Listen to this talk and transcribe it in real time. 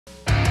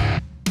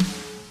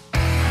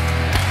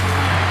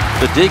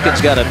The Deacons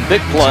got a big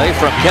play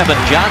from Kevin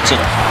Johnson.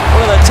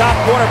 One of the top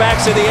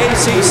quarterbacks in the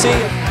ACC.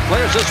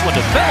 Clears this one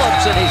to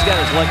Phillips, and he's got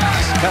his legs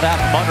cut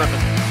out from under him.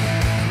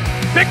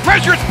 Big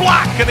pressure, it's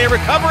blocked. Can they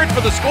recover it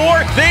for the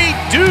score? They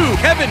do.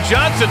 Kevin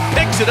Johnson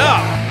picks it up.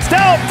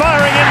 Still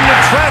firing into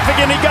traffic,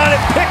 and he got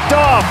it picked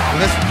off.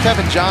 And this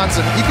Kevin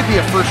Johnson, he could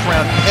be a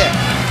first-round pick.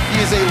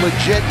 He is a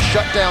legit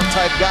shutdown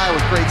type guy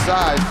with great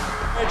size.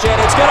 And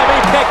it's going to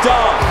be picked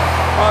off.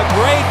 A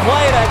great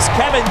play. That's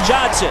Kevin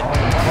Johnson.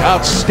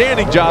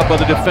 Outstanding job by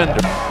the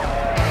defender.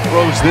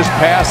 Throws this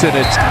pass, and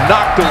it's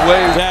knocked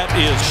away. That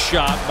is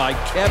shot by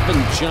Kevin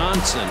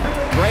Johnson.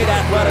 Great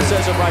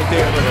athleticism right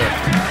there.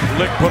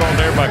 Lick put on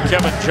there by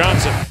Kevin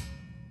Johnson.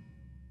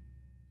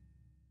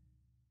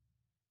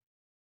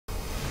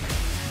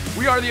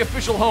 We are the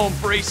official home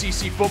for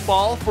ACC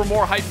football. For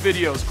more hype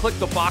videos, click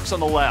the box on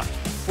the left.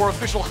 For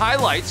official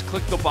highlights,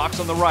 click the box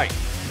on the right.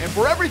 And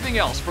for everything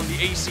else from the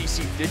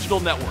ACC Digital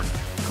Network,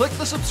 click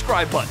the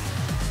subscribe button.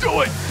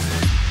 Do it!